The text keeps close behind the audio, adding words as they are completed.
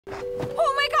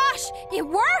Oh my gosh! It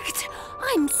worked!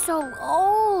 I'm so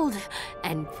old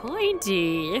and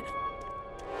pointy.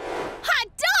 Hot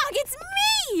dog, it's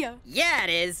me! Yeah, it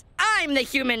is. I'm the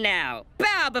human now.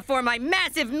 Bow before my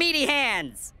massive meaty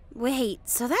hands. Wait,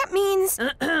 so that means...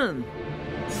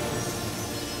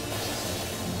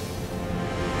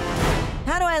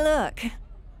 How do I look?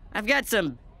 I've got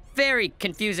some very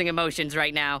confusing emotions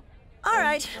right now. All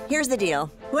right, here's the deal.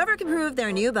 Whoever can prove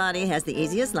their new body has the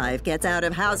easiest life gets out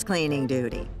of house cleaning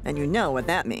duty. And you know what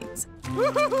that means.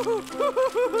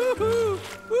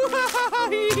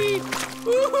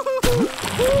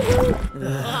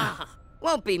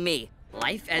 Won't be me.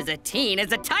 Life as a teen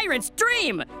is a tyrant's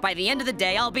dream. By the end of the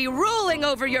day, I'll be ruling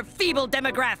over your feeble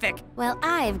demographic. Well,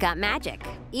 I've got magic.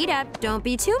 Eat up, don't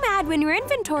be too mad when your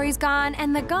inventory's gone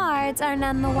and the guards are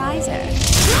none the wiser.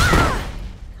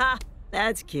 Ha,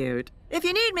 that's cute. If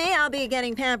you need me, I'll be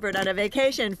getting pampered on a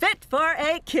vacation fit for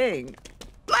a king.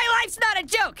 My life's not a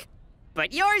joke,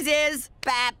 but yours is,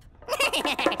 Bap.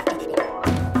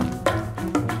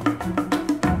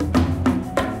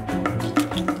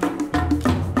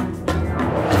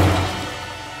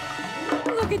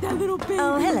 Look at that little baby.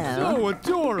 Oh, hello. So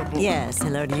adorable. Yes,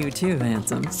 hello to you too,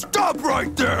 handsome. Stop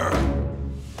right there!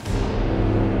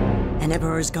 An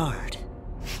Emperor's Guard.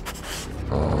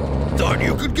 Thought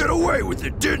you could get away with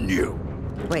it, didn't you?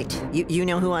 Wait, you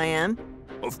know who I am?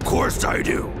 Of course I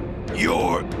do.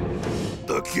 You're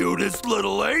the cutest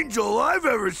little angel I've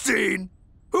ever seen.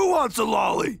 Who wants a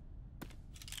lolly?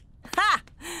 Ha!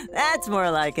 That's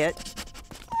more like it.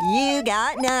 You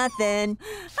got nothing.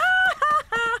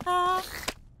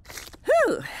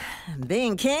 Whew.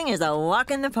 Being king is a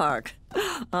walk in the park.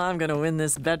 I'm gonna win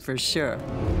this bet for sure.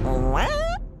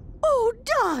 Oh,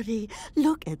 Dottie,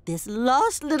 look at this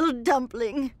lost little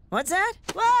dumpling. What's that?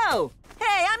 Whoa!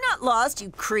 Hey, I'm not lost, you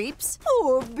creeps.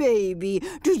 Poor baby.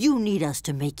 Do you need us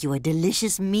to make you a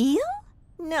delicious meal?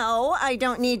 No, I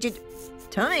don't need you.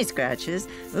 Tummy scratches?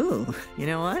 Ooh, you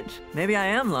know what? Maybe I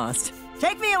am lost.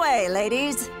 Take me away,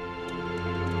 ladies.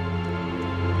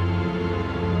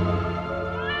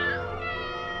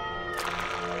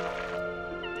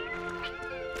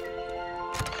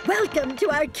 Welcome to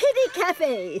our kitty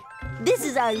cafe. This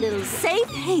is our little safe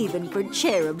haven for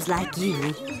cherubs like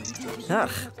you.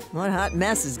 Ugh, what hot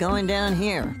mess is going down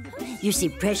here? You see,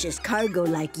 precious cargo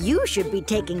like you should be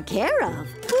taken care of.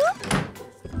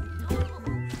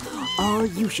 All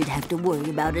you should have to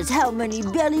worry about is how many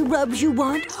belly rubs you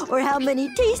want or how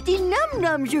many tasty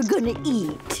num-nums you're gonna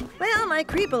eat. Well, my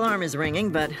creep alarm is ringing,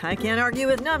 but I can't argue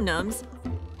with num-nums.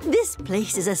 This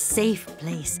place is a safe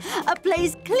place, a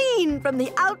place clean from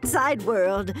the outside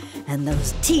world and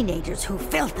those teenagers who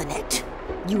filth in it.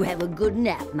 You have a good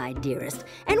nap, my dearest,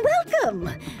 and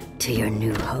welcome to your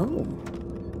new home.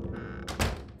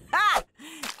 Ah!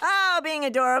 Oh, being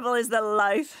adorable is the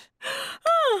life.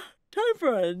 Oh, time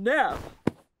for a nap.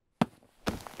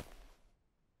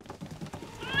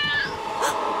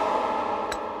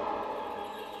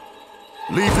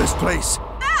 Leave this place.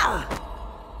 Ah!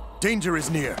 Danger is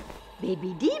near.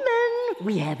 Baby demon,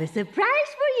 we have a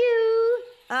surprise for you.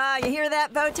 You hear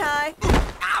that, Bowtie?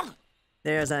 Ow!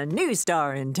 There's a new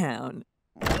star in town.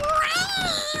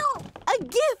 A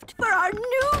gift for our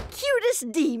new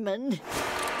cutest demon.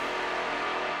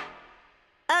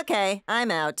 Okay,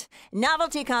 I'm out.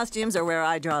 Novelty costumes are where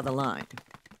I draw the line.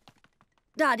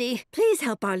 Dottie, please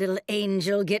help our little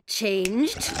angel get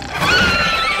changed.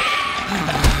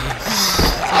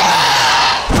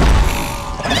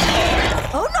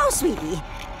 Oh, no, sweetie.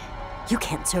 You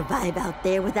can't survive out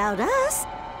there without us.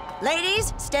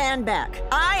 Ladies, stand back.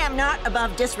 I am not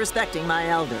above disrespecting my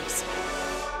elders.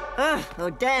 Ugh, oh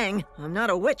dang, I'm not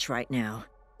a witch right now.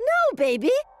 No, baby.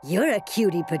 You're a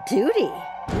cutie patootie.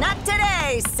 Not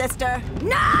today, sister.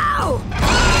 No!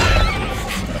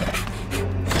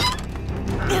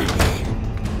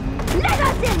 Let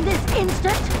us in this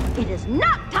instant. It is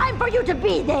not time for you to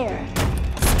be there.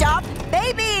 Stop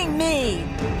babying me!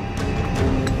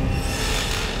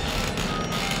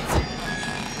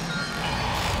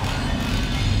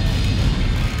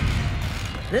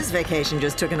 This vacation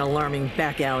just took an alarming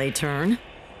back alley turn.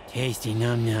 Tasty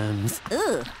num-nums.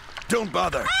 Ugh. Don't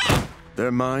bother.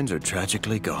 Their minds are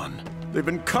tragically gone. They've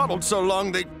been coddled so long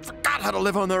they forgot how to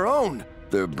live on their own.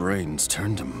 Their brains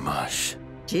turned to mush.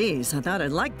 Geez, I thought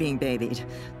I'd like being babied,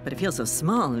 but it feels so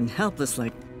small and helpless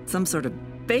like some sort of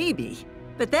baby.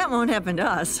 But that won't happen to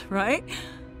us, right?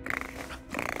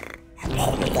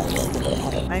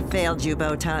 I failed you,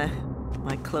 Bowtie.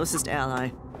 My closest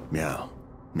ally. Meow.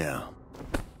 Meow.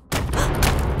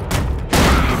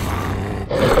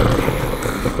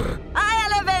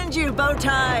 I'll avenge you,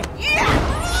 Bowtie! Yeah!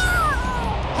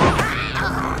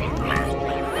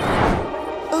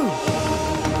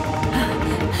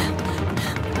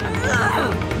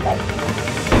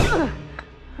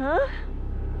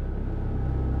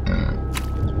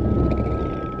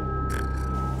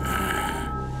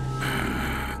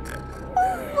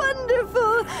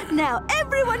 Now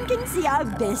everyone can see our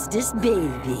bestest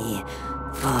baby.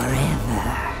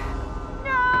 Forever.